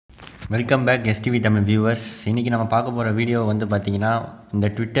Welcome back STV Tamil viewers. இன்றைக்கி நம்ம பார்க்க போகிற வீடியோ வந்து பார்த்திங்கன்னா இந்த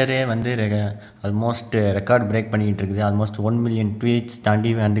ட்விட்டரே வந்து ஆல்மோஸ்ட் ரெக்கார்ட் பிரேக் பண்ணிக்கிட்டு இருக்குது. ஆல்மோஸ்ட் 1 மில்லியன் ட்வீட்ஸ் தாண்டி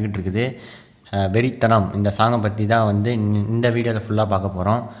வந்துக்கிட்டு இருக்குது. வெரித்தனம் இந்த சாங்கை பற்றி தான் வந்து இந்த வீடியோவில் ஃபுல்லாக பார்க்க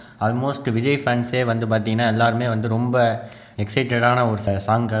போகிறோம். ஆல்மோஸ்ட் விஜய் ஃபேன்ஸே வந்து பார்த்திங்கன்னா எல்லாருமே வந்து ரொம்ப எக்ஸைட்டடான ஒரு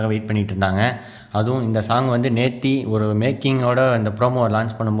சாங்காக வெயிட் பண்ணிகிட்டு இருந்தாங்க. அதுவும் இந்த சாங் வந்து நேத்தி ஒரு மேக்கிங்கோட இந்த ப்ரோமோ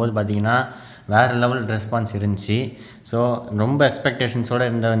லான்ச் பண்ணும்போது பார்த்திங்கன்னா வேறு லெவல் ரெஸ்பான்ஸ் இருந்துச்சு. ஸோ ரொம்ப எக்ஸ்பெக்டேஷன்ஸோடு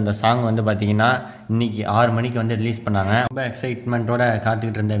இருந்த இந்த சாங் வந்து பார்த்திங்கன்னா இன்றைக்கி 6 மணிக்கு வந்து ரிலீஸ் பண்ணாங்க. ரொம்ப எக்ஸைட்மெண்ட்டோட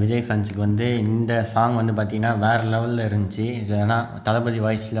காத்துக்கிட்டு இருந்த விஜய் ஃபேன்ஸுக்கு வந்து இந்த சாங் வந்து பார்த்திங்கன்னா வேறு லெவலில் இருந்துச்சு. ஏன்னா தளபதி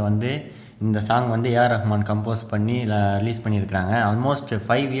வாய்ஸில் வந்து இந்த சாங் வந்து A.R ரஹ்மான் கம்போஸ் பண்ணி ரிலீஸ் பண்ணியிருக்கிறாங்க. ஆல்மோஸ்ட்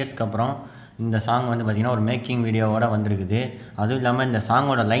 5 இயர்ஸ்க்கு அப்புறம் இந்த சாங் வந்து பார்த்திங்கன்னா ஒரு மேக்கிங் வீடியோவோட வந்திருக்குது. அதுவும் இல்லாமல் இந்த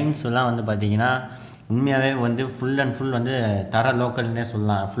சாங்கோட லைன்ஸ்லாம் வந்து பார்த்திங்கன்னா உண்மையாகவே வந்து ஃபுல் அண்ட் ஃபுல் வந்து தர லோக்கல்னே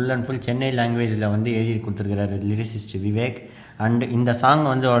சொல்லலாம். ஃபுல் அண்ட் ஃபுல் சென்னை லாங்குவேஜில் வந்து எழுதி கொடுத்துருக்கிறாரு லிரிசிஸ்ட் விவேக். அண்ட் இந்த சாங்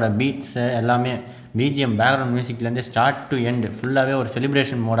வந்து அதோட பீட்ஸு எல்லாமே BGM background மியூசிக்லேருந்து start to end ஃபுல்லாகவே ஒரு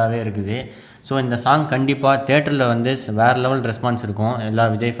செலிப்ரேஷன் மோடாகவே இருக்குது. ஸோ இந்த சாங் கண்டிப்பாக தேட்டரில் வந்து வேறு லெவல் ரெஸ்பான்ஸ் இருக்கும் எல்லா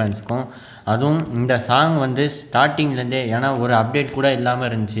விஜய் ஃபேன்ஸுக்கும். அதுவும் இந்த சாங் வந்து ஸ்டார்டிங்லேருந்தே ஏன்னா ஒரு அப்டேட் கூட இல்லாமல்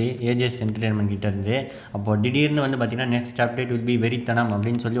இருந்துச்சு AGS என்டர்டெயின்மெண்ட் கிட்டேருந்து. அப்போது திடீர்னு வந்து பார்த்திங்கன்னா நெக்ஸ்ட் அப்டேட் வில் பி வெரித்தனம்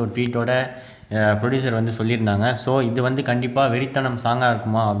அப்படின்னு சொல்லி ஒரு ட்வீட்டோட ப்ரொடியூசர் வந்து சொல்லியிருந்தாங்க. ஸோ இது வந்து கண்டிப்பாக வெரித்தனம் சாங்காக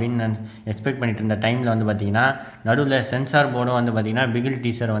இருக்குமா அப்படின்னு நான் எக்ஸ்பெக்ட் பண்ணிட்டு இருந்த டைமில் வந்து பார்த்திங்கன்னா நடுவில் சென்சார் போர்டும் வந்து பார்த்திங்கன்னா பிகில்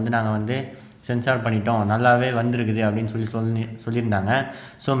டீசர் வந்து நாங்கள் வந்து சென்சார் பண்ணிட்டோம், நல்லாவே வந்திருக்குது அப்படின்னு சொல்லியிருந்தாங்க.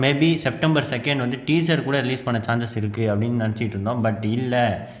 ஸோ மேபி செப்டம்பர் 2 வந்து டீசர் கூட ரிலீஸ் பண்ண சான்சஸ் இருக்குது அப்படின்னு நினச்சிட்டு இருந்தோம். பட் இல்லை,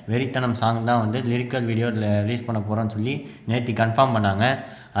 வெரித்தனம் சாங் தான் வந்து லிரிக்கல் வீடியோ ரிலீஸ் பண்ண போகிறோன்னு சொல்லி நேற்று கன்ஃபார்ம் பண்ணாங்க.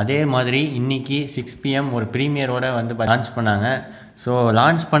 அதே மாதிரி இன்றைக்கி 6 PM ஒரு ப்ரீமியரோடு வந்து லான்ச் பண்ணாங்க. ஸோ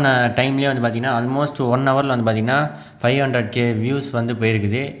லான்ச் பண்ண டைம்லேயே வந்து பார்த்திங்கன்னா ஆல்மோஸ்ட் 1 ஹவரில் வந்து பார்த்திங்கன்னா 500K வியூஸ் வந்து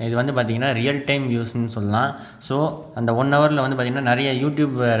போயிருக்குது. இது வந்து பார்த்திங்கன்னா ரியல் டைம் வியூஸ்ன்னு சொல்லலாம். ஸோ அந்த 1 ஹவரில் வந்து பார்த்திங்கன்னா நிறைய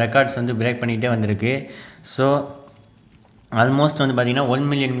யூடியூப் ரெக்கார்ட்ஸ் வந்து பிரேக் பண்ணிகிட்டே வந்திருக்கு. ஸோ ஆல்மோஸ்ட் வந்து பார்த்திங்கன்னா 1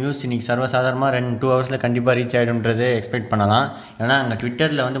 மில்லியன் வியூஸ் இன்றைக்கி சர்வசாதாரணமாக 2 ஹவர்ஸில் கண்டிப்பாக ரீச் ஆகிடும்ன்றது எக்ஸ்பெக்ட் பண்ணலாம். ஏன்னா அங்கே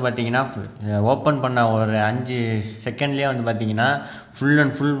ட்விட்டரில் வந்து பார்த்திங்கன்னா ஓப்பன் பண்ண ஒரு 5 செகண்ட்லேயே வந்து பார்த்திங்கன்னா ஃபுல்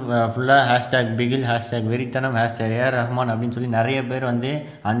அண்ட் ஃபுல்லாக hashtag Bigil, hashtag வெரித்தனம், hashtag A.R Rahman அப்படின்னு சொல்லி நிறைய பேர் வந்து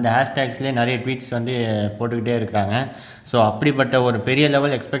அந்த ஹேஷ்டேக்ஸ்லேயே நிறைய ட்வீட்ஸ் வந்து போட்டுக்கிட்டே இருக்கிறாங்க. ஸோ அப்படிப்பட்ட ஒரு பெரிய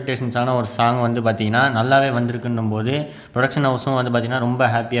லெவல் எக்ஸ்பெக்டேஷன்ஸான ஒரு சாங் வந்து பார்த்திங்கன்னா நல்லாவே வந்திருக்குன்னும் போது ப்ரொடக்ஷன் ஹவுஸும் வந்து பார்த்திங்கன்னா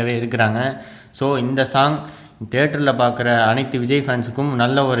ரொம்ப ஹாப்பியாகவே இருக்கிறாங்க. ஸோ இந்த சாங் தேட்டரில் பார்க்குற அனைத்து விஜய் ஃபேன்ஸுக்கும்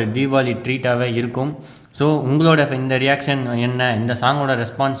நல்ல ஒரு தீபாவளி ட்ரீட்டாகவே இருக்கும். ஸோ உங்களோட இந்த ரியாக்ஷன் என்ன, இந்த சாங்கோட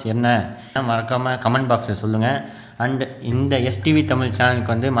ரெஸ்பான்ஸ் என்ன மறக்காமல் கமெண்ட் பாக்ஸில் சொல்லுங்கள். அண்ட் இந்த எஸ்டிவி தமிழ்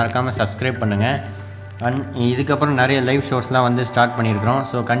சேனலுக்கு வந்து மறக்காமல் சப்ஸ்கிரைப் பண்ணுங்கள். அண்ட் இதுக்கப்புறம் நிறைய லைவ் ஷோஸ்லாம் வந்து ஸ்டார்ட் பண்ணியிருக்கிறோம்.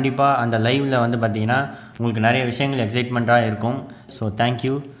 ஸோ கண்டிப்பாக அந்த லைவில் வந்து பார்த்திங்கன்னா உங்களுக்கு நிறைய விஷயங்கள் எக்ஸைட்மெண்ட்டாக இருக்கும். So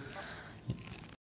thank you.